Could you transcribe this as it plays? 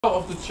Out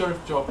of the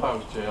Sheriff Joe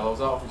Powers jail, I was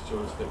out of his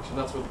jurisdiction.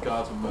 That's where the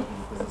guards were murdering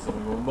the prisoners,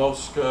 and we were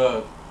most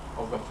scared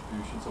of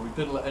retribution, so we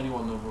didn't let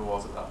anyone know who I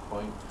was at that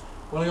point.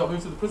 When I got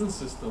moved to the prison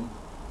system,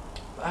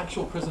 the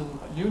actual prison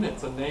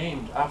units are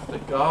named after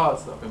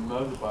guards that have been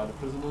murdered by the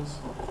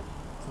prisoners.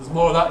 So there's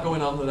more of that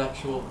going on than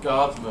actual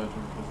guards murdering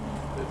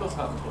prisoners. It does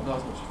happen, but not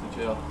as much as the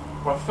jail.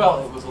 But I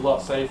felt it was a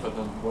lot safer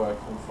than where I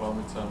come from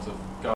in terms of guards.